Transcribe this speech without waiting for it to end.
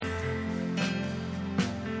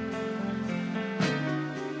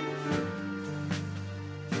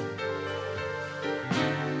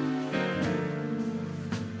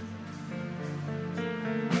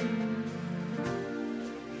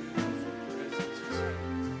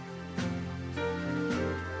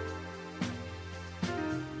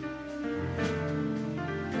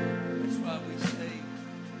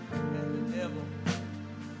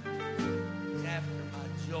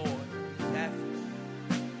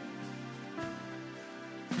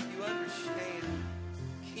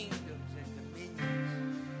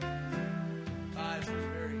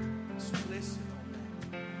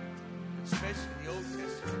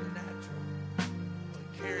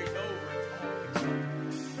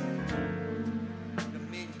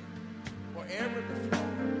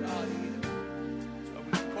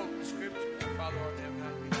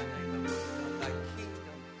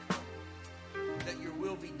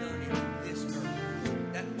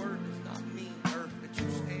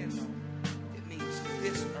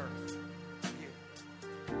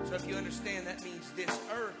if you understand that means this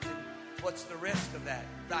earth, then what's the rest of that?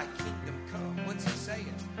 Thy kingdom come. What's he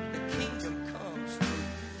saying? The kingdom comes through.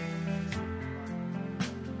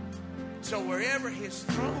 So wherever his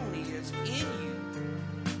throne is in you,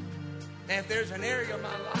 and if there's an area of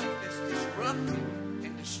my life that's disrupted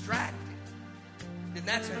and distracted, then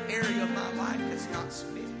that's an area of my life that's not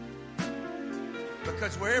submitted.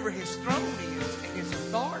 Because wherever his throne is and his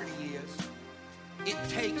authority is, it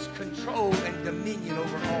takes control and dominion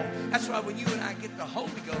over all. That's why when you and I get the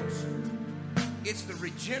Holy Ghost, it's the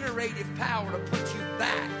regenerative power to put you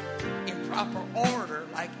back in proper order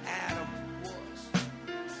like Adam was.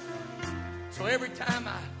 So every time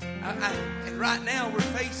and right now we're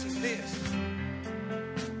facing this.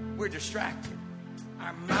 We're distracted.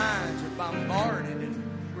 Our minds are bombarded and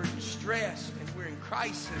we're distressed and we're in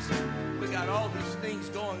crisis and we got all these things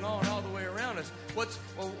going on all the way around us.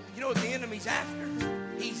 You know what the enemy's after?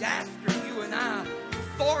 He's after you and I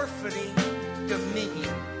forfeiting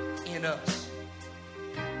dominion in us.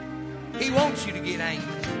 He wants you to get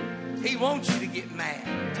angry. He wants you to get mad.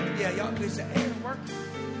 Yeah, y'all, is the air working?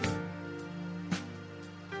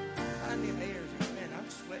 Find them airs. Man, I'm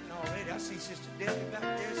sweating already. I see Sister Debbie back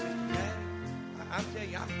there, Sister Patty. I'm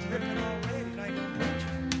telling you, I'm dripping already. It ain't no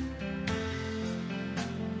picture.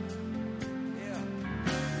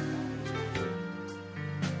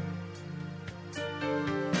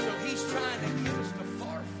 So he's trying to get us to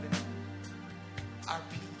forfeit our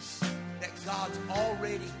peace that God's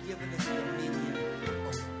already given us dominion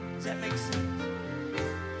over. Does that make sense?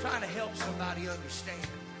 Trying to help somebody understand.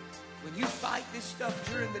 When you fight this stuff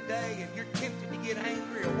during the day and you're tempted to get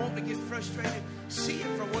angry or wanting to get frustrated, see it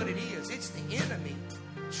for what it is. It's the enemy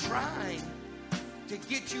trying to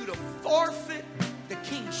get you to forfeit the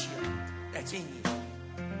kingship that's in you.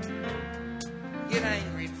 Get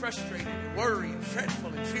angry and frustrated and worry and fretful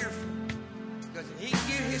and fearful. Because if he can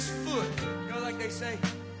get his foot, you know, like they say,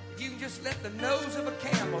 if you can just let the nose of a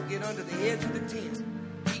camel get under the edge of the tent,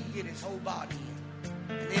 he can get his whole body in.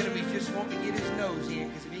 And the enemy's just wanting to get his nose in,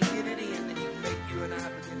 because if he can get it in, then he can make you and I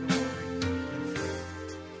begin to worry and fret.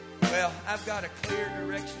 Well, I've got a clear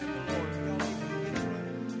direction of the Lord. Y'all need to get it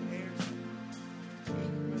running.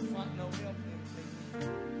 There's no help in anything.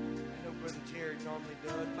 I know Brother Jared normally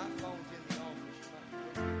does. My phone's in the office.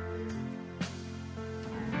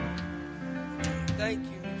 Thank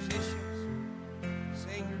you, musicians,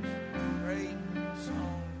 singers, great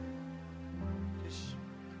song. Just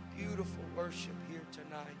beautiful worship here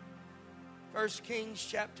tonight. 1 Kings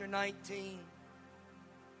chapter 19.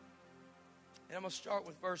 And I'm going to start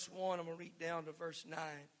with verse 1. I'm going to read down to verse 9.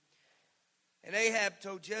 And Ahab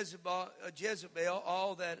told Jezebel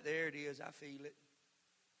all that, there it is, I feel it.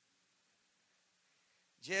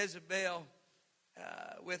 Jezebel,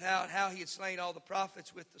 without how he had slain all the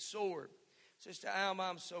prophets with the sword. Sister Alma,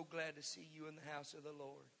 I'm so glad to see you in the house of the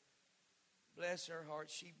Lord. Bless her heart.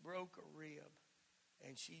 She broke a rib.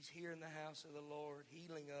 And she's here in the house of the Lord,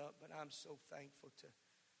 healing up. But I'm so thankful to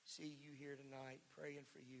see you here tonight, praying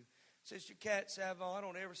for you. Sister Kat Savon, I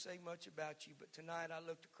don't ever say much about you, but tonight I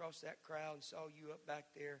looked across that crowd and saw you up back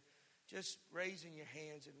there, just raising your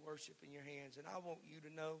hands and worshiping your hands. And I want you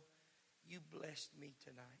to know, you blessed me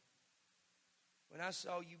tonight. When I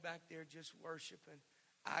saw you back there just worshiping,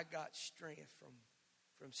 I got strength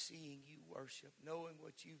from seeing you worship, knowing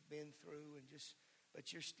what you've been through, and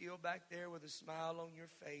but you're still back there with a smile on your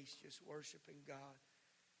face, just worshiping God.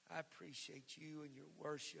 I appreciate you and your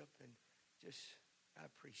worship, and I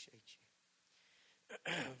appreciate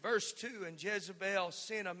you. Verse 2, and Jezebel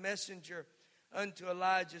sent a messenger unto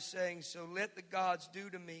Elijah, saying, so let the gods do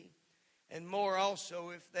to me, and more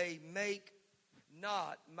also, if they make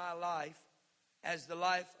not my life as the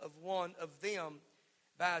life of one of them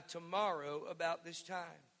by tomorrow about this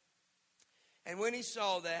time. And when he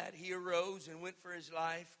saw that, he arose and went for his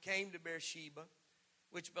life, came to Beersheba,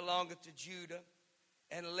 which belongeth to Judah,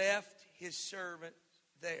 and left his servant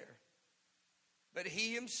there. But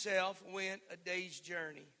he himself went a day's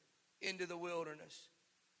journey into the wilderness,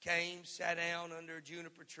 came, sat down under a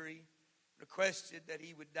juniper tree, requested that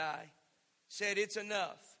he would die, said, it's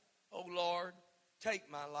enough, O Lord,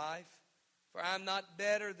 take my life, for I'm not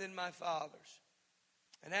better than my fathers.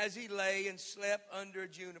 And as he lay and slept under a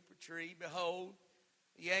juniper tree, behold,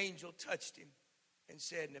 the angel touched him and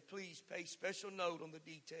said, now please pay special note on the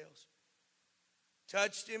details.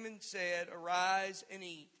 Touched him and said, arise and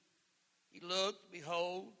eat. He looked,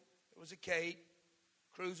 behold, there was a cake,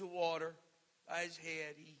 cruse of water by his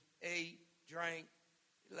head. He ate, drank,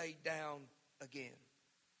 laid down again.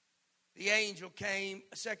 The angel came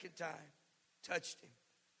a second time, touched him.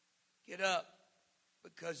 Get up,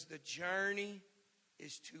 because the journey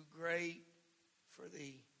is too great for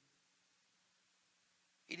thee.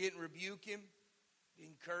 He didn't rebuke him,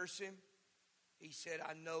 didn't curse him. He said,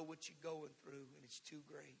 I know what you're going through, and it's too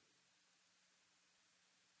great.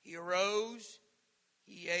 He arose,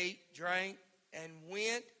 he ate, drank, and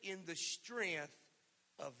went in the strength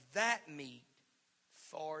of that meat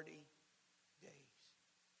 40 days.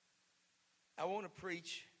 I want to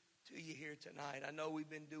preach to you here tonight. I know we've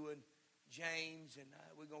been doing James, and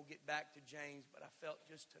we're going to get back to James, but I felt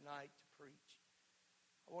just tonight to preach.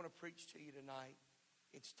 I want to preach to you tonight.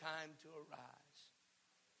 It's time to arise.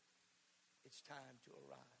 It's time to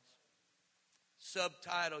arise.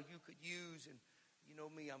 Subtitle you could use, and you know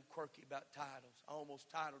me, I'm quirky about titles. I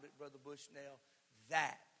almost titled it, Brother Bushnell,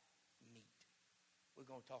 That Meat. We're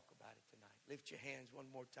going to talk about it tonight. Lift your hands one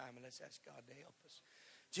more time and let's ask God to help us.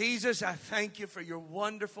 Jesus, I thank you for your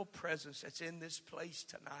wonderful presence that's in this place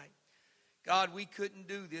tonight. God, we couldn't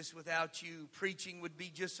do this without you. Preaching would be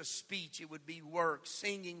just a speech. It would be work.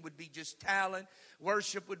 Singing would be just talent.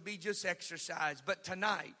 Worship would be just exercise. But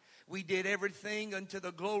tonight, we did everything unto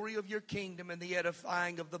the glory of your kingdom and the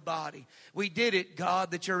edifying of the body. We did it, God,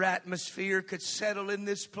 that your atmosphere could settle in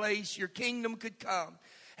this place. Your kingdom could come.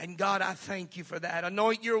 And God, I thank you for that.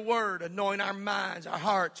 Anoint your word. Anoint our minds, our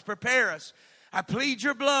hearts. Prepare us. I plead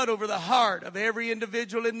your blood over the heart of every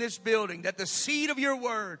individual in this building, that the seed of your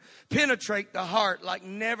word penetrate the heart like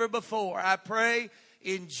never before. I pray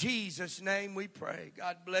in Jesus' name we pray.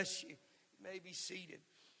 God bless you. You may be seated.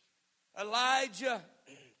 Elijah,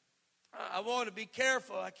 I want to be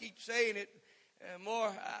careful. I keep saying it. More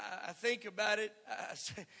I think about it,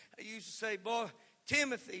 I used to say, boy,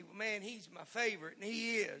 Timothy, man, he's my favorite, and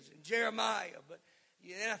he is, and Jeremiah, but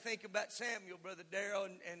then I think about Samuel, Brother Darrell,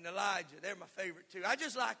 and Elijah. They're my favorite too. I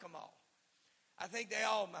just like them all. I think they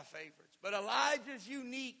all my favorites. But Elijah's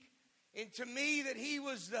unique, and to me that he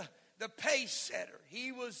was the pace setter.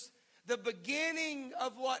 He was the beginning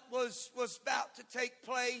of what was about to take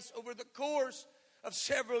place over the course of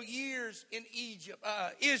several years in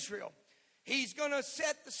Israel. He's going to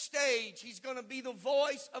set the stage. He's going to be the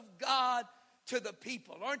voice of God to the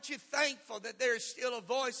people. Aren't you thankful that there is still a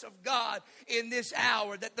voice of God in this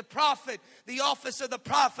hour? That the prophet, the office of the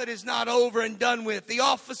prophet is not over and done with. The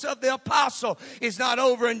office of the apostle is not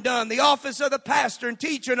over and done. The office of the pastor and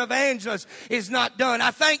teacher and evangelist is not done.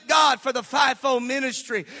 I thank God for the fivefold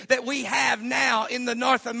ministry that we have now in the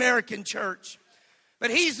North American church.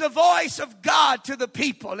 But he's the voice of God to the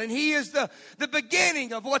people. And he is the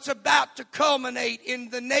beginning of what's about to culminate in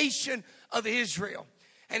the nation of Israel.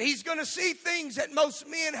 And he's going to see things that most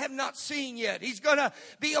men have not seen yet. He's going to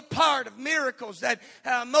be a part of miracles that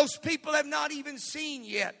most people have not even seen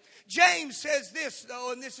yet. James says this,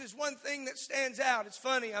 though, and this is one thing that stands out. It's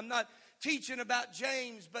funny, I'm not teaching about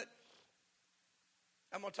James, but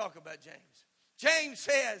I'm going to talk about James. James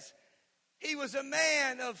says he was a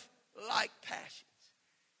man of like passions.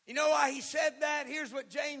 You know why he said that? Here's what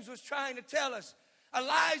James was trying to tell us.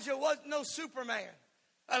 Elijah wasn't no Superman.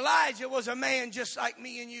 Elijah was a man just like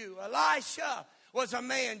me and you. Elisha was a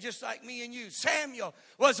man just like me and you. Samuel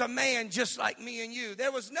was a man just like me and you.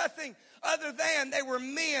 There was nothing other than they were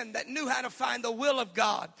men that knew how to find the will of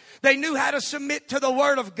God. They knew how to submit to the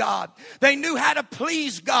word of God. They knew how to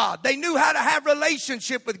please God. They knew how to have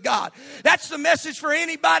relationship with God. That's the message for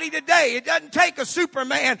anybody today. It doesn't take a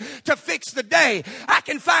Superman to fix the day. I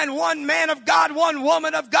can find one man of God, one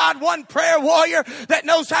woman of God, one prayer warrior that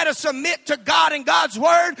knows how to submit to God and God's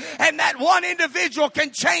word, and that one individual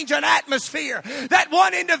can change an atmosphere. That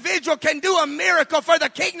one individual can do a miracle for the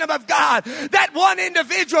kingdom of God. That one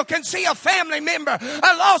individual can see a family member,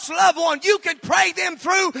 a lost loved one. You can pray them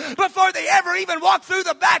through before they ever even walk through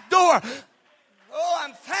the back door. Oh,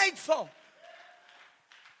 I'm thankful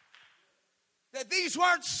that these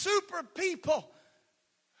weren't super people.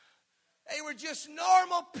 They were just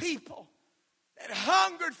normal people that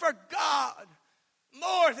hungered for God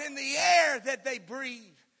more than the air that they breathed.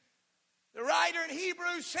 The writer in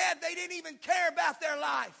Hebrews said they didn't even care about their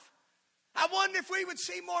life. I wonder if we would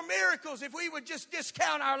see more miracles if we would just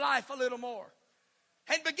discount our life a little more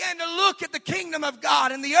and begin to look at the kingdom of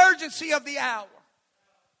God and the urgency of the hour.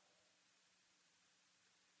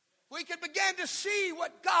 We could begin to see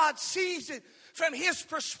what God sees it from his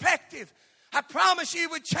perspective. I promise you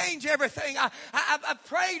it would change everything. I've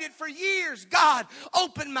prayed it for years. God,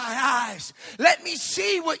 open my eyes. Let me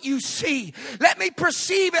see what you see. Let me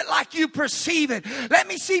perceive it like you perceive it. Let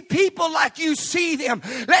me see people like you see them.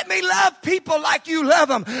 Let me love people like you love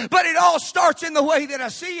them. But it all starts in the way that I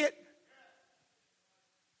see it.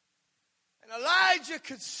 And Elijah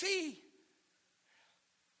could see.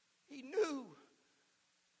 He knew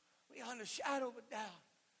beyond a shadow of a doubt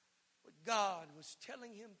what God was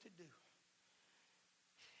telling him to do.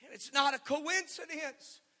 And it's not a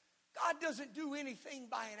coincidence. God doesn't do anything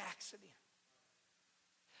by an accident.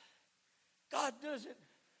 God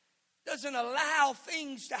doesn't allow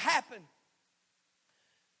things to happen.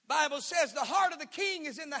 Bible says the heart of the king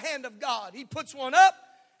is in the hand of God. He puts one up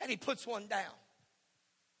and he puts one down.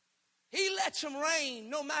 He lets them reign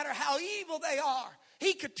no matter how evil they are.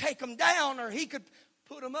 He could take them down or he could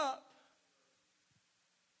put them up.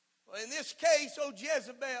 Well, in this case,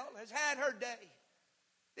 Jezebel has had her day.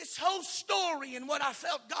 This whole story and what I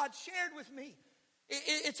felt God shared with me,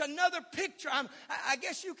 it's another picture. I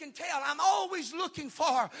guess you can tell I'm always looking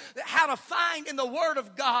for how to find in the Word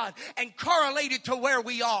of God and correlate it to where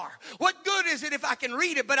we are. What good is it if I can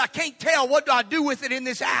read it, but I can't tell what do I do with it in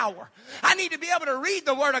this hour? I need to be able to read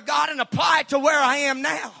the Word of God and apply it to where I am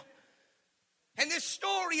now. And this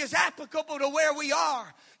story is applicable to where we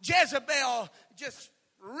are. Jezebel just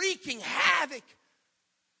wreaking havoc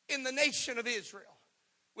in the nation of Israel.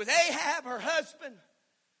 With Ahab, her husband,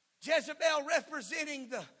 Jezebel representing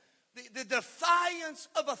the defiance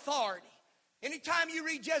of authority. Anytime you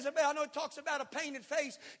read Jezebel, I know it talks about a painted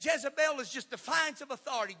face. Jezebel is just defiance of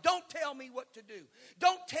authority. Don't tell me what to do.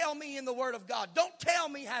 Don't tell me in the Word of God. Don't tell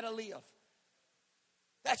me how to live.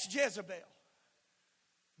 That's Jezebel.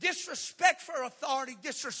 Disrespect for authority,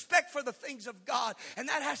 disrespect for the things of God. And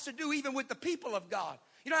that has to do even with the people of God.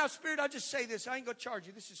 You know how Spirit, I'll just say this. I ain't going to charge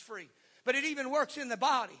you. This is free. But it even works in the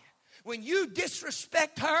body. When you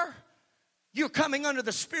disrespect her, you're coming under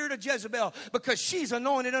the spirit of Jezebel because she's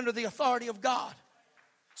anointed under the authority of God.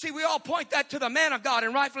 See, we all point that to the man of God,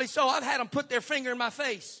 and rightfully so. I've had them put their finger in my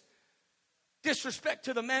face. Disrespect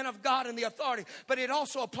to the man of God and the authority. But it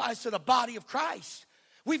also applies to the body of Christ.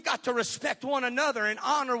 We've got to respect one another and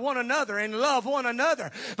honor one another and love one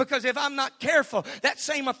another. Because if I'm not careful, that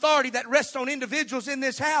same authority that rests on individuals in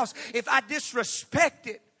this house, if I disrespect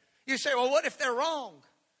it, you say, well, what if they're wrong?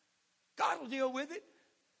 God will deal with it.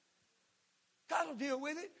 God will deal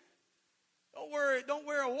with it. Don't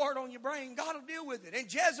wear a wart on your brain. God will deal with it.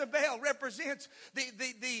 And Jezebel represents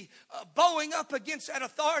the bowing up against that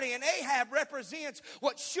authority. And Ahab represents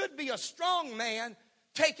what should be a strong man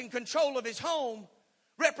taking control of his home.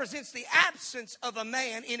 Represents the absence of a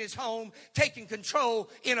man in his home taking control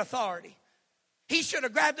in authority. He should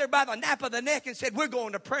have grabbed her by the nape of the neck and said, we're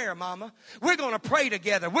going to prayer, mama. We're going to pray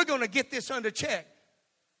together. We're going to get this under check.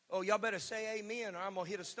 Oh, y'all better say amen or I'm going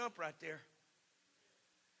to hit a stump right there.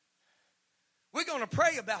 We're going to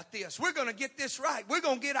pray about this. We're going to get this right. We're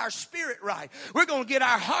going to get our spirit right. We're going to get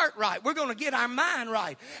our heart right. We're going to get our mind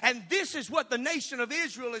right. And this is what the nation of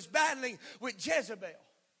Israel is battling with Jezebel.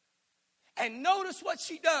 And notice what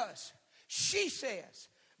she does. She says,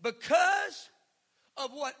 because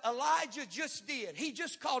of what Elijah just did, he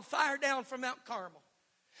just called fire down from Mount Carmel.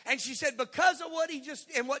 And she said, because of what he just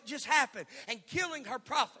and what just happened and killing her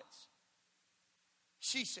prophets,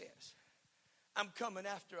 she says, I'm coming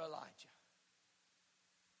after Elijah.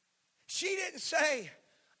 She didn't say,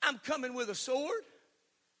 I'm coming with a sword.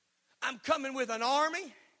 I'm coming with an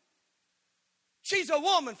army. She's a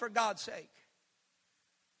woman, for God's sake.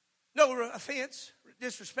 No offense,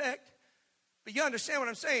 disrespect. But you understand what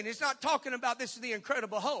I'm saying. It's not talking about this is the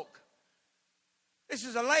Incredible Hulk. This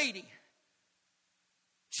is a lady.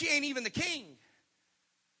 She ain't even the king.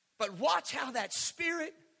 But watch how that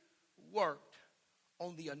spirit worked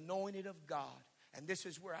on the anointed of God. And this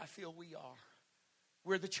is where I feel we are.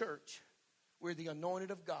 We're the church. We're the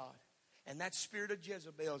anointed of God. And that spirit of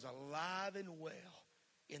Jezebel is alive and well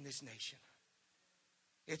in this nation.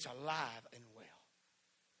 It's alive and well.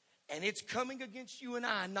 And it's coming against you and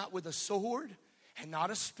I, not with a sword and not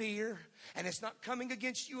a spear. And it's not coming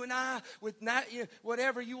against you and I with not,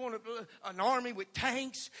 whatever you want, an army with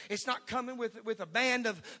tanks. It's not coming with a band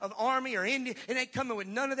of army or Indian. It ain't coming with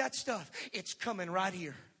none of that stuff. It's coming right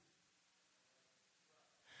here.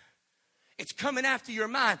 It's coming after your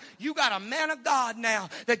mind. You got a man of God now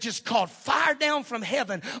that just called fire down from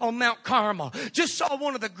heaven on Mount Carmel. Just saw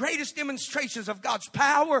one of the greatest demonstrations of God's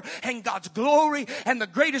power and God's glory and the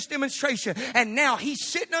greatest demonstration. And now he's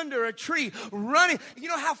sitting under a tree running. You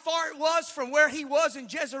know how far it was from where he was in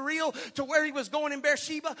Jezreel to where he was going in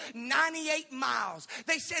Beersheba? 98 miles.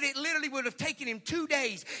 They said it literally would have taken him 2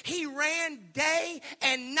 days. He ran day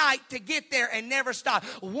and night to get there and never stopped.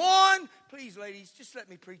 Please, ladies, just let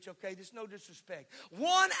me preach, okay? There's no disrespect.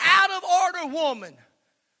 One out-of-order woman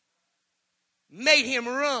made him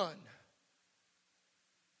run.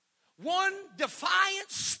 One defiant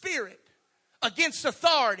spirit against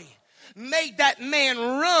authority made that man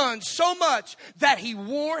run so much that he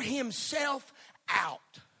wore himself out.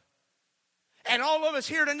 And all of us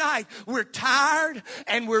here tonight, we're tired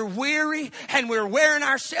and we're weary and we're wearing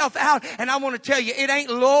ourselves out. And I want to tell you, it ain't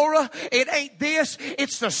Laura, it ain't this.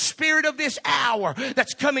 It's the spirit of this hour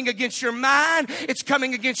that's coming against your mind. It's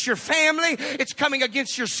coming against your family. It's coming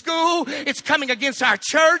against your school. It's coming against our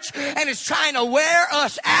church. And it's trying to wear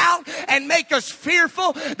us out and make us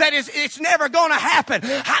fearful that it's never going to happen.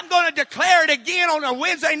 I'm going to declare it again on a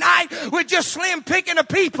Wednesday night with just slim picking of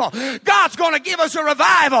people. God's going to give us a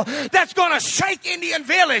revival that's going to shake Indian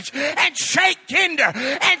Village and shake Kinder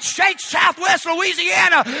and shake Southwest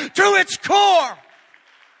Louisiana to its core. I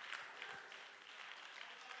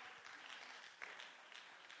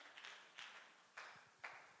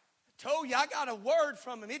told you I got a word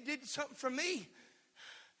from him. It did something for me.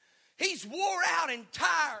 He's wore out and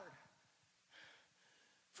tired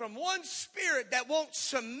from one spirit that won't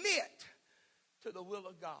submit to the will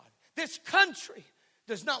of God. This country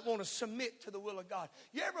does not want to submit to the will of God.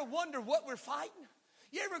 You ever wonder what we're fighting?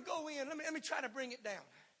 You ever go in, let me try to bring it down.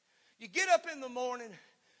 You get up in the morning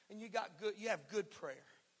and you have good prayer.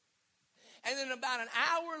 And then about an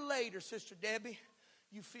hour later, Sister Debbie,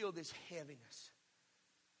 you feel this heaviness.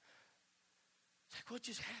 It's like, what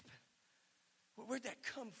just happened? Where'd that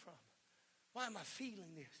come from? Why am I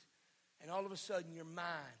feeling this? And all of a sudden your mind,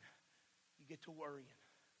 you get to worrying.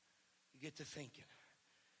 You get to thinking.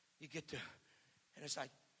 And it's like,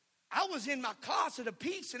 I was in my closet of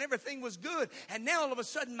peace and everything was good. And now all of a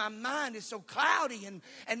sudden my mind is so cloudy and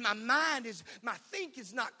my think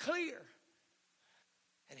is not clear.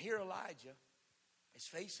 And here Elijah is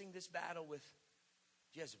facing this battle with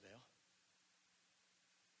Jezebel.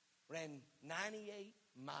 Ran 98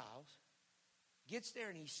 miles. Gets there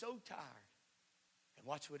and he's so tired. And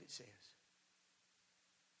watch what it says.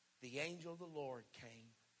 The angel of the Lord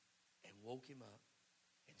came and woke him up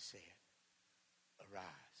and said, arise.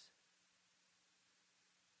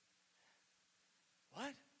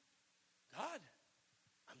 What? God,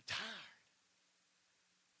 I'm tired.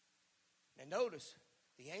 Now notice,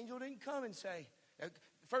 the angel didn't come and say, the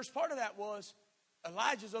first part of that was,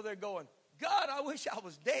 Elijah's over there going, God, I wish I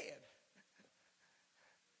was dead.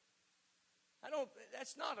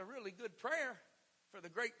 That's not a really good prayer for the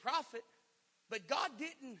great prophet. But God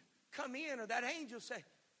didn't come in, or that angel say,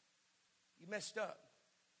 you messed up.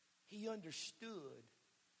 He understood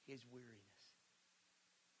his weariness.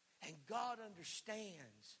 And God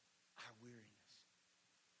understands our weariness.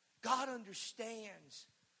 God understands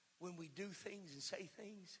when we do things and say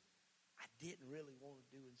things I didn't really want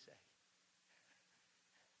to do and say.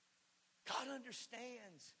 God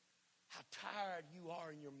understands how tired you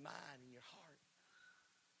are in your mind and your heart.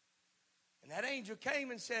 And that angel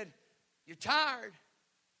came and said, you're tired,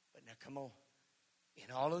 but now come on.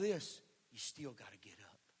 In all of this, you still got to get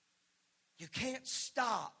up. You can't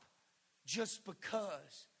stop just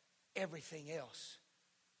because everything else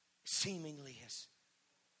seemingly is.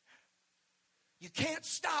 You can't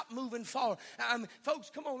stop moving forward. Folks,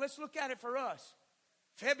 come on, let's look at it for us.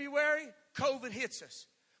 February, COVID hits us.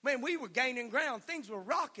 Man, we were gaining ground. Things were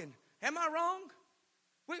rocking. Am I wrong?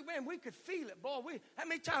 We could feel it. Boy, how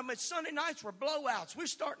many times Sunday nights were blowouts? We're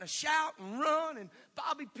starting to shout and run, and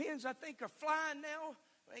bobby pins, I think, are flying now.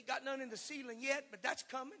 We ain't got none in the ceiling yet, but that's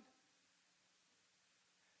coming.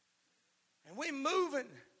 And we're moving,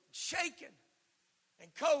 shaking,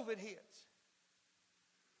 and COVID hits.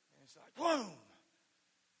 And it's like, boom.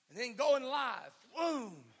 And then going live,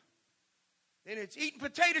 boom. Then it's eating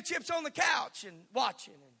potato chips on the couch and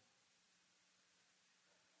watching.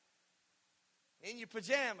 In your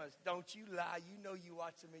pajamas. Don't you lie. You know you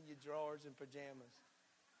watch them in your drawers and pajamas.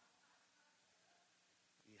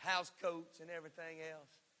 Your house coats and everything else.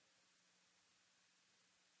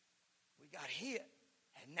 We got hit.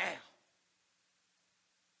 And now,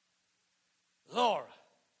 Laura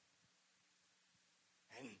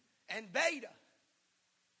and Beta. And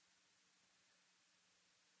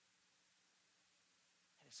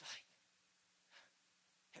it's like,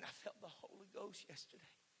 and I felt the Holy Ghost yesterday.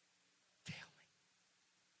 Tell me,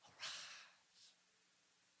 arise.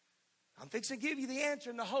 I'm fixing to give you the answer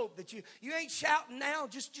and the hope that you ain't shouting now.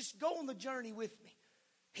 Just go on the journey with me.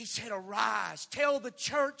 He said, arise. Tell the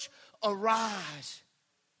church, arise.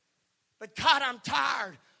 But God, I'm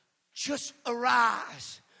tired. Just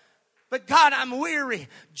arise. But God, I'm weary.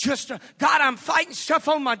 God, I'm fighting stuff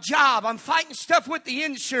on my job. I'm fighting stuff with the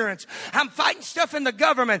insurance. I'm fighting stuff in the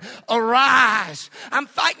government. Arise. I'm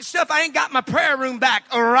fighting stuff. I ain't got my prayer room back.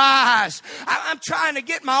 Arise. I'm trying to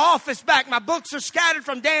get my office back. My books are scattered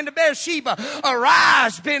from Dan to Beersheba.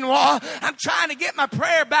 Arise, Benoit. I'm trying to get my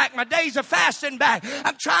prayer back. My days of fasting back.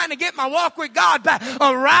 I'm trying to get my walk with God back.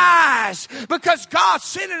 Arise. Because God's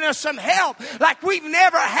sending us some help like we've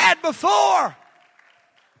never had before.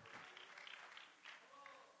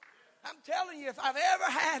 I'm telling you, if I've ever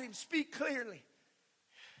had him speak clearly,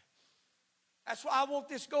 that's why I want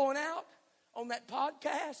this going out on that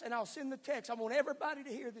podcast, and I'll send the text. I want everybody to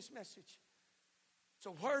hear this message. It's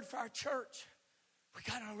a word for our church. We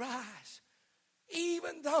got to arise,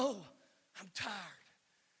 even though I'm tired.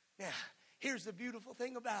 Now, here's the beautiful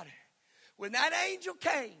thing about it. When that angel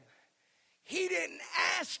came, he didn't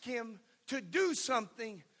ask him to do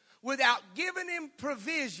something without giving him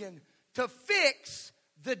provision to fix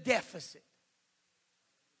the deficit.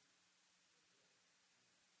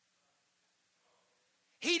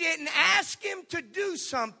 He didn't ask him to do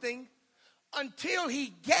something until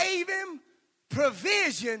he gave him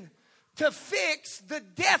provision to fix the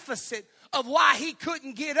deficit of why he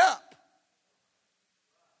couldn't get up.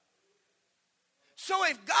 So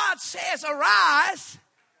if God says arise,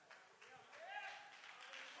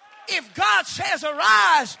 if God says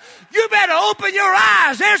arise, you better open your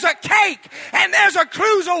eyes. There's a cake and there's a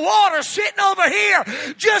cruise of water sitting over here.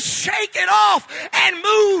 Just shake it off and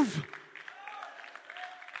move.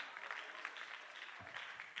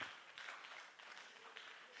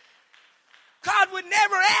 God would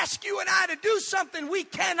never ask you and I to do something we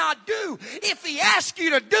cannot do. If he asks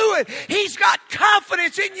you to do it, he's got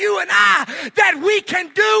confidence in you and I that we can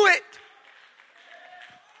do it.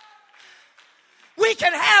 We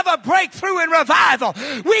can have a breakthrough in revival.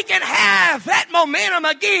 We can have that momentum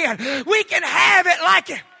again. We can have it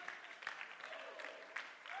like it.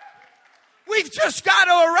 We've just got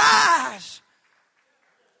to arise.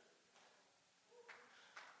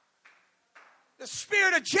 The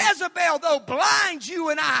spirit of Jezebel, though, blinds you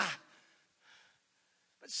and I.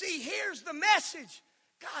 But see, here's the message.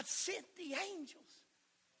 God sent the angels.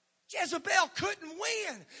 Jezebel couldn't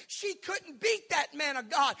win. She couldn't beat that man of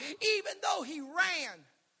God, even though he ran.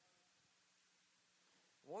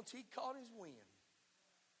 Once he caught his wind,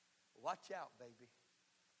 watch out, baby.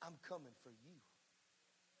 I'm coming for you.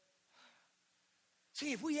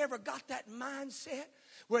 See, if we ever got that mindset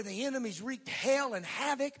where the enemies wreaked hell and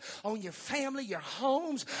havoc on your family, your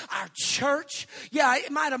homes, our church, yeah,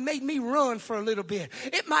 it might have made me run for a little bit.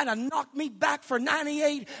 It might have knocked me back for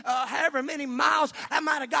 98, however many miles. I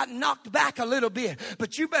might have gotten knocked back a little bit.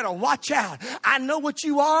 But you better watch out. I know what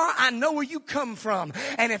you are. I know where you come from.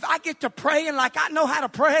 And if I get to praying like I know how to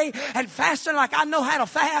pray and fasting like I know how to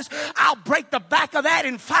fast, I'll break the back of that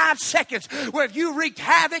in 5 seconds. Where if you wreaked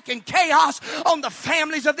havoc and chaos on the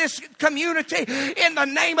families of this community, in the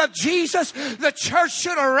name of Jesus, the church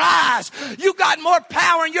should arise. You got more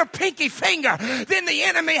power in your pinky finger than the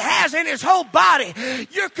enemy has in his whole body.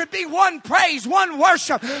 You could be one praise, one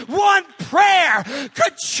worship, one prayer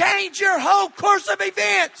could change your whole course of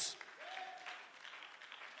events.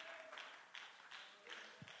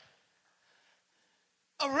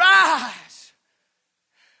 Arise.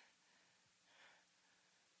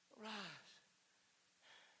 Arise.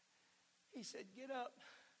 He said, get up.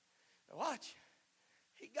 Now watch.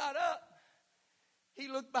 He got up. He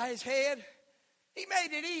looked by his head. He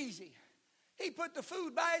made it easy. He put the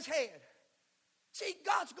food by his head. See,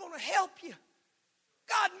 God's going to help you.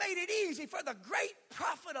 God made it easy for the great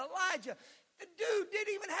prophet Elijah. The dude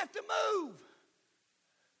didn't even have to move.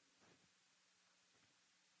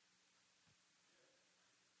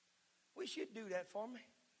 Wish you'd do that for me.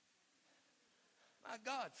 My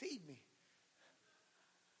God, feed me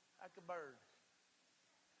like a bird.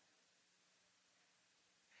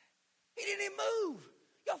 He didn't even move.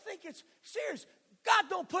 Y'all think it's serious? God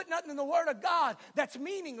don't put nothing in the Word of God that's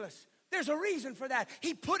meaningless. There's a reason for that.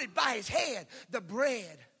 He put it by his head. The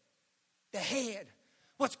bread. The head.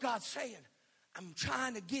 What's God saying? I'm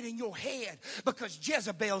trying to get in your head because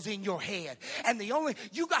Jezebel's in your head. And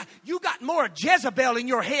you got more Jezebel in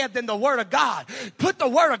your head than the Word of God. Put the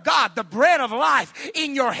Word of God, the bread of life,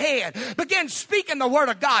 in your head. Begin speaking the Word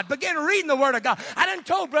of God. Begin reading the Word of God. I done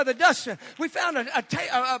told Brother Dustin, we found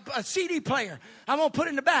a CD player. I'm going to put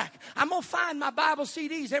it in the back. I'm going to find my Bible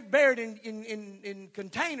CDs. They're buried in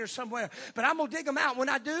containers somewhere. But I'm going to dig them out. When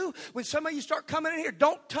I do, when some of you start coming in here,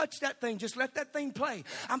 don't touch that thing. Just let that thing play.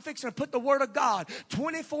 I'm fixing to put the Word of God God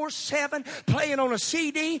 24/7, playing on a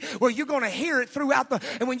CD where you're going to hear it throughout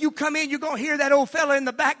and when you come in, you're going to hear that old fella in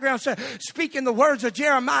the background speaking the words of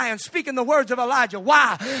Jeremiah and speaking the words of Elijah.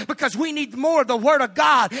 Why? Because we need more of the Word of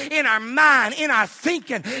God in our mind, in our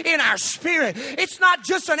thinking, in our spirit. It's not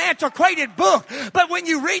just an antiquated book, but when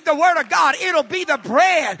you read the Word of God, it'll be the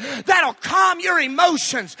bread that'll calm your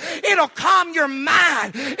emotions. It'll calm your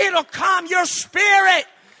mind. It'll calm your spirit.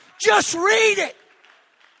 Just read it.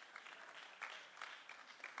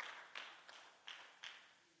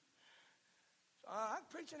 I can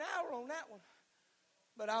preach an hour on that one,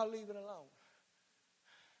 but I'll leave it alone.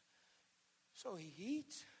 So he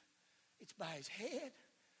eats. It's by his head.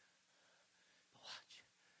 Watch.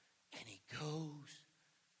 And he goes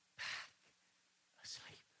back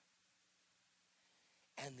asleep.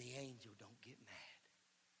 And the angel don't get mad.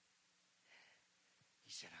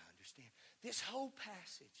 He said, I understand. This whole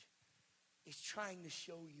passage is trying to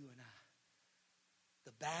show you and I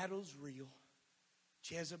the battle's real.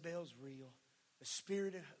 Jezebel's real. The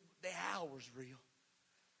spirit of the hour's real.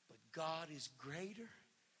 But God is greater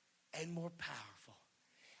and more powerful.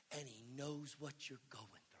 And he knows what you're going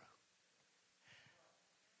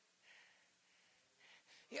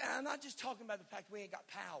through. Yeah, I'm not just talking about the fact we ain't got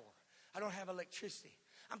power. I don't have electricity.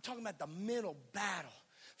 I'm talking about the mental battle.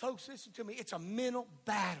 Folks, listen to me. It's a mental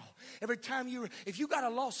battle. Every time if you got a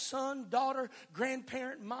lost son, daughter,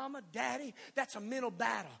 grandparent, mama, daddy, that's a mental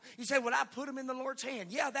battle. You say, well, I put them in the Lord's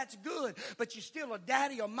hand. Yeah, that's good. But you're still a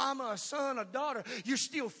daddy, a mama, a son, a daughter. You're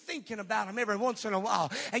still thinking about them every once in a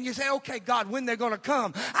while. And you say, okay, God, when they're going to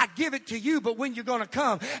come, I give it to you, but when you're going to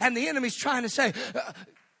come. And the enemy's trying to say,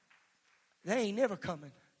 they ain't never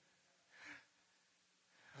coming.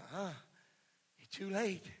 You're too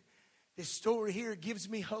late. This story here gives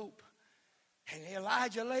me hope. And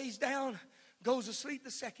Elijah lays down, goes to sleep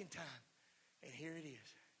the second time. And here it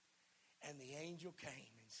is. And the angel came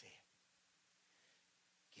and said,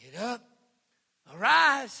 get up,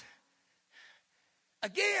 arise.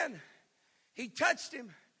 Again, he touched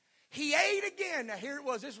him. He ate again. Now here it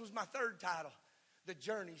was. This was my third title. The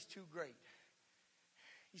journey's too great.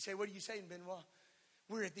 You say, what are you saying, Benoit?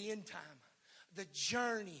 We're at the end time. The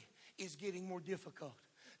journey is getting more difficult.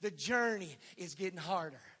 The journey is getting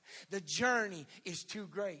harder. The journey is too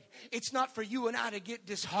great. It's not for you and I to get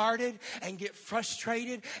disheartened and get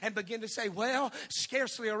frustrated and begin to say, well,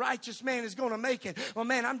 scarcely a righteous man is going to make it. Well,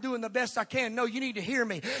 man, I'm doing the best I can. No, you need to hear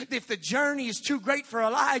me. If the journey is too great for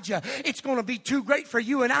Elijah, it's going to be too great for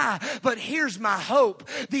you and I. But here's my hope.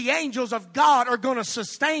 The angels of God are going to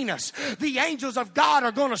sustain us. The angels of God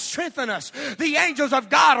are going to strengthen us. The angels of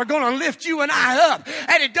God are going to lift you and I up.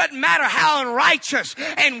 And it doesn't matter how unrighteous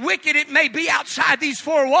and wicked it may be outside these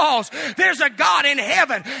four walls. There's a God in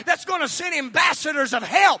heaven that's going to send ambassadors of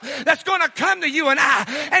help that's going to come to you and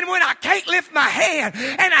I. And when I can't lift my hand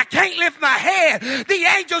and I can't lift my head, the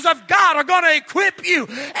angels of God are going to equip you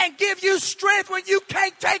and give you strength when you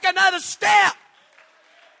can't take another step.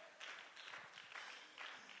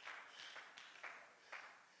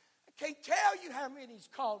 I can't tell you how many he's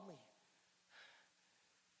called me.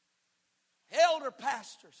 Elder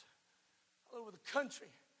pastors all over the country.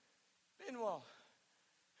 Benoit.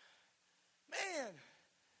 Man,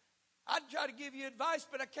 I'd try to give you advice,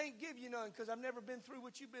 but I can't give you none because I've never been through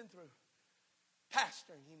what you've been through.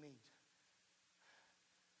 Pastoring, he means.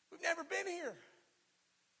 We've never been here.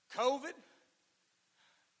 COVID.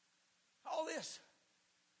 All this.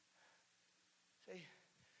 See,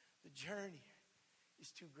 the journey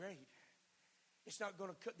is too great. It's not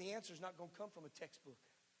going to. The answer is not going to come from a textbook.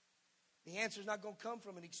 The answer is not going to come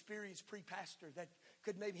from an experienced pre-pastor that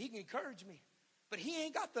could maybe, he can encourage me. But he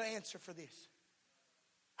ain't got the answer for this.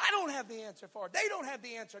 I don't have the answer for it. They don't have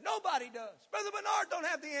the answer. Nobody does. Brother Bernard don't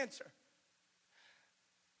have the answer.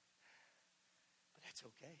 But that's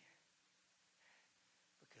okay.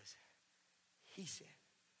 Because he said,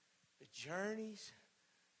 the journey's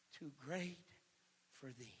too great for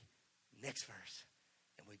thee. Next verse.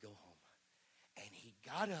 And we go home. And he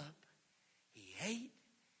got up, he ate,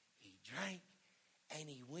 he drank, and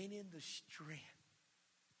he went in the strength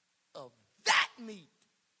of that meat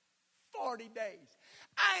 40 days.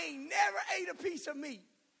 I ain't never ate a piece of meat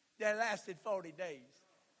that lasted 40 days.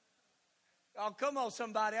 Oh, come on,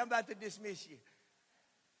 somebody. I'm about to dismiss you.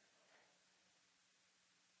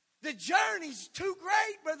 The journey's too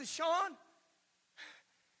great, Brother Sean.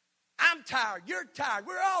 I'm tired. You're tired.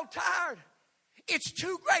 We're all tired. It's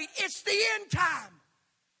too great. It's the end time.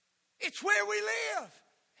 It's where we live.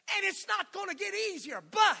 And it's not going to get easier.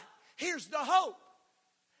 But here's the hope.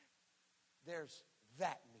 There's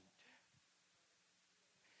that meat.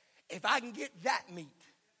 If I can get that meat,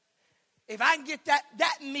 If I can get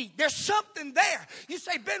that meat, there's something there. You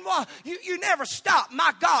say, Benoit, you never stop.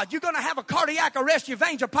 My God, you're going to have a cardiac arrest. Your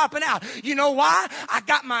veins are popping out. You know why? I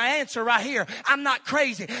got my answer right here. I'm not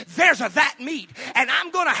crazy. There's that meat. And I'm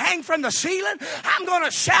going to hang from the ceiling. I'm going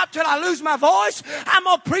to shout till I lose my voice. I'm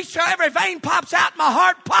going to preach till every vein pops out, my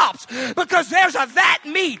heart pops. Because there's that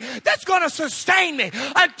meat that's going to sustain me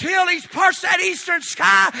until He's parsed that eastern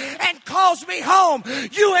sky and calls me home.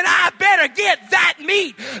 You and I better get that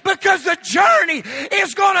meat, because the journey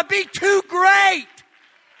is going to be too great.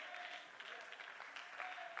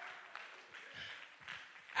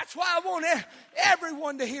 That's why I want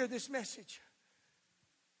everyone to hear this message.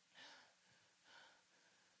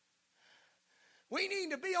 We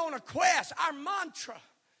need to be on a quest. Our mantra,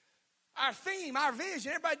 our theme, our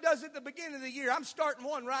vision. Everybody does it at the beginning of the year. I'm starting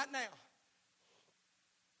one right now.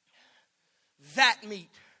 That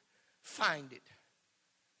meat, find it.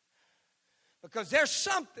 Because there's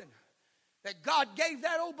something that God gave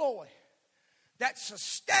that old boy that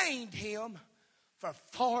sustained him for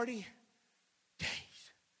 40 days.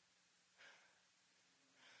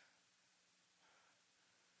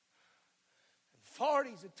 40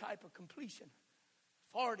 is a type of completion.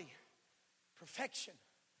 40, perfection.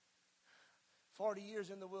 40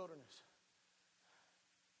 years in the wilderness.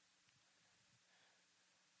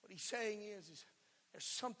 What he's saying is there's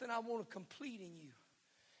something I want to complete in you,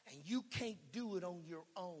 and you can't do it on your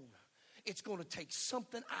own. It's going to take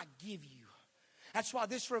something I give you. That's why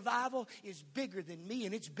this revival is bigger than me,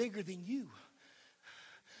 and it's bigger than you.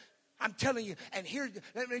 I'm telling you, and here,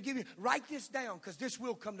 let me give you, write this down, because this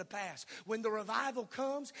will come to pass. When the revival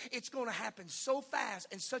comes, it's going to happen so fast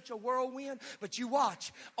and such a whirlwind, but you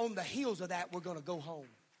watch, on the heels of that, we're going to go home.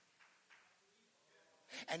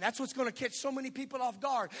 And that's what's going to catch so many people off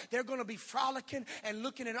guard. They're going to be frolicking and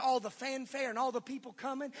looking at all the fanfare and all the people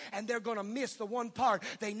coming, and they're going to miss the one part.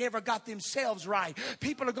 They never got themselves right.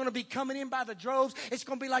 People are going to be coming in by the droves. It's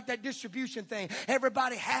going to be like that distribution thing.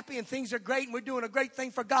 Everybody happy and things are great and we're doing a great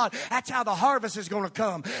thing for God. That's how the harvest is going to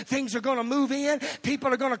come. Things are going to move in.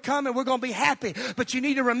 People are going to come and we're going to be happy. But you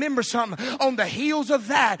need to remember something. On the heels of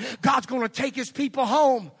that, God's going to take His people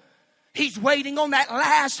home. He's waiting on that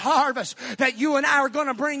last harvest that you and I are going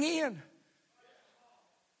to bring in.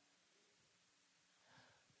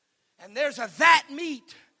 And there's that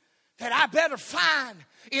meat that I better find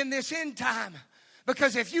in this end time.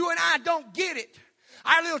 Because if you and I don't get it,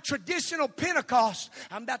 our little traditional Pentecost,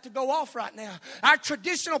 I'm about to go off right now. Our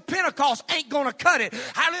traditional Pentecost ain't going to cut it.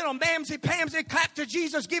 Our little mamsy-pamsy clap to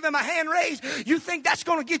Jesus, give Him a hand raise. You think that's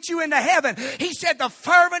going to get you into heaven? He said the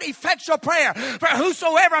fervent, effectual prayer. For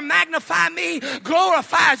whosoever magnify me,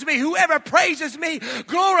 glorifies me. Whoever praises me,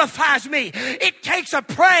 glorifies me. It takes a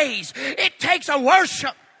praise. It takes a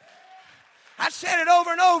worship. I've said it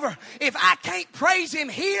over and over. If I can't praise Him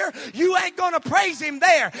here, you ain't going to praise Him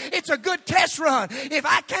there. It's a good test run. If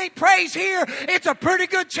I can't praise here, it's a pretty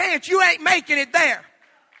good chance you ain't making it there.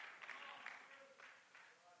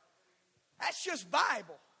 That's just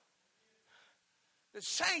Bible. The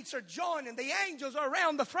saints are joining. The angels are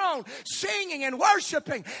around the throne singing and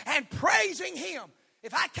worshiping and praising Him.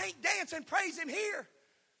 If I can't dance and praise Him here,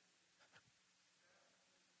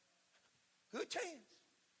 good chance.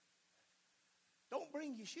 Don't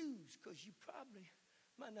bring your shoes, because you probably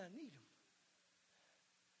might not need them.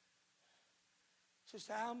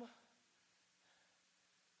 Sister Alma,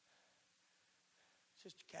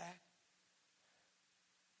 Sister Cat,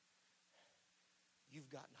 you've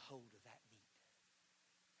gotten a hold of that meat.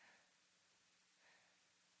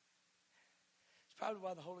 It's probably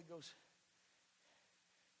why the Holy Ghost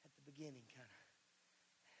at the beginning kind of,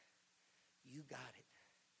 you got it,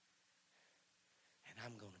 and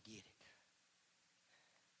I'm going to get it.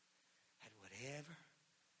 Whatever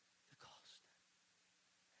the cost.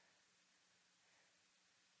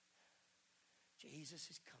 Jesus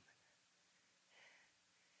is coming.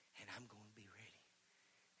 And I'm going to be ready.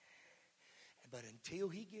 But until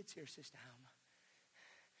He gets here, Sister Alma,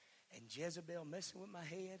 and Jezebel messing with my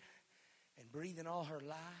head and breathing all her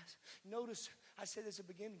lies. Notice, I said this at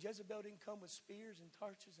the beginning, Jezebel didn't come with spears and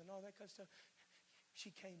torches and all that kind of stuff.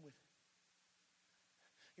 She came with it.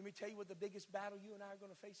 Let me tell you what the biggest battle you and I are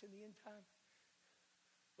going to face in the end time.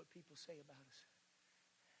 What people say about us.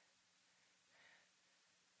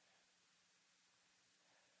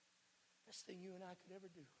 Best thing you and I could ever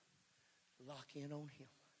do, lock in on Him.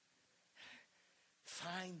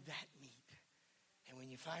 Find that meat. And when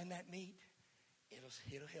you find that meat,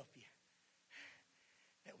 it'll help you.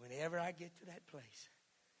 That whenever I get to that place,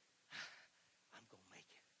 I'm going to make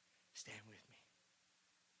it. Stand with me.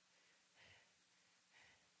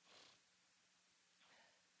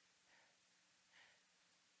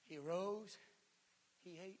 He arose,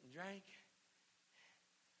 he ate and drank,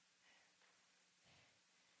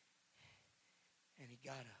 and he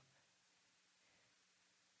got up.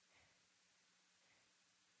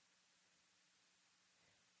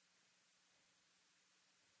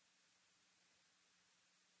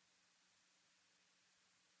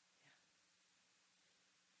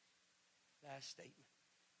 Last statement.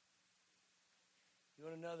 You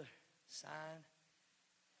want another sign?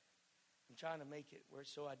 I'm trying to make it where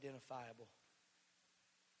it's so identifiable.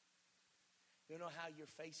 You know how you're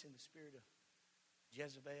facing the spirit of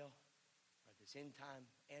Jezebel or this end time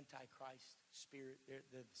antichrist spirit? They're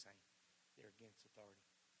the same. They're against authority.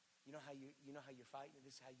 You know how you're fighting it?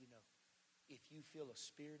 This is how you know. If you feel a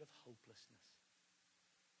spirit of hopelessness.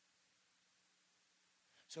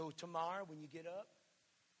 So tomorrow when you get up,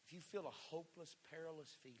 if you feel a hopeless,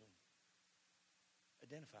 perilous feeling,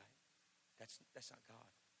 identify it. That's not God.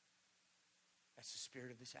 That's the spirit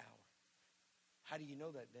of this hour. How do you know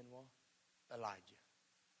that, Benoit? Elijah.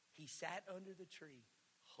 He sat under the tree,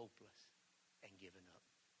 hopeless and given up.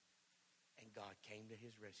 And God came to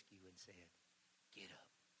his rescue and said, get up.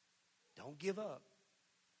 Don't give up.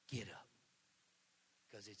 Get up.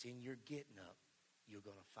 Because it's in your getting up you're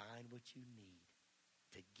going to find what you need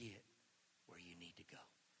to get where you need to go.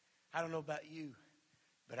 I don't know about you,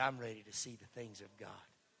 but I'm ready to see the things of God.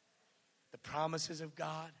 The promises of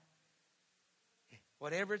God.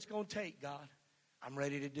 Whatever it's going to take, God, I'm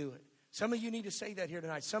ready to do it. Some of you need to say that here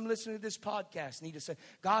tonight. Some listening to this podcast need to say,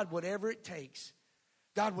 God, whatever it takes.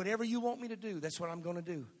 God, whatever you want me to do, that's what I'm going to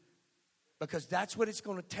do. Because that's what it's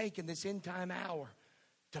going to take in this end time hour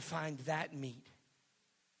to find that meat.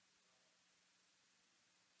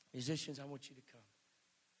 Musicians, I want you to come.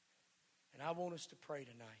 And I want us to pray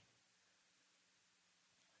tonight.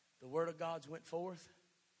 The word of God's went forth.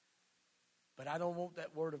 But I don't want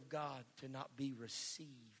that word of God to not be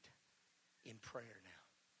received in prayer now.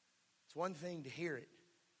 It's one thing to hear it.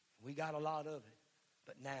 We got a lot of it.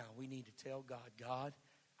 But now we need to tell God, God,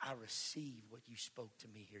 I receive what you spoke to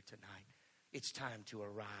me here tonight. It's time to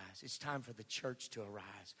arise. It's time for the church to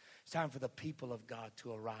arise. It's time for the people of God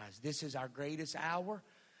to arise. This is our greatest hour.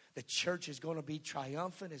 The church is going to be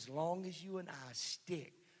triumphant as long as you and I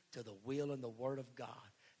stick to the will and the word of God.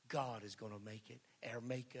 God is going to make it or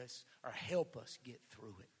make us or help us get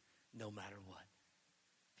through it no matter what.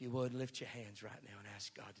 If you would, lift your hands right now and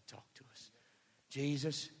ask God to talk to us.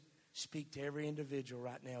 Jesus, speak to every individual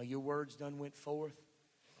right now. Your words done went forth.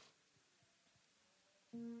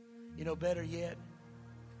 You know, better yet,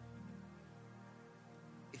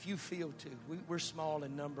 if you feel to, we're small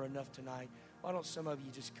in number enough tonight. Why don't some of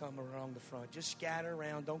you just come around the front? Just scatter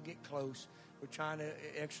around. Don't get close. We're trying to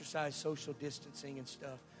exercise social distancing and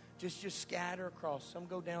stuff. Just scatter across. Some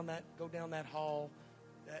go down that hall,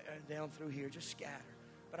 down through here. Just scatter.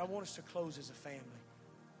 But I want us to close as a family.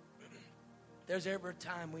 There's ever a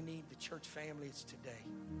time we need the church family, it's today.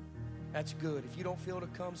 That's good. If you don't feel to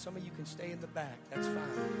come, some of you can stay in the back. That's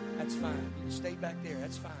fine. That's fine. You can stay back there.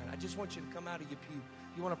 That's fine. I just want you to come out of your pew.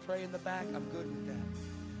 You want to pray in the back? I'm good with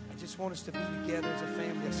that. I just want us to be together as a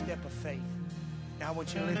family, a step of faith. Now I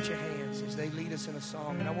want you to lift your hands as they lead us in a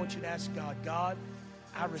song. And I want you to ask God, God,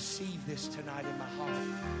 I receive this tonight in my heart.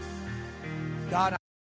 God,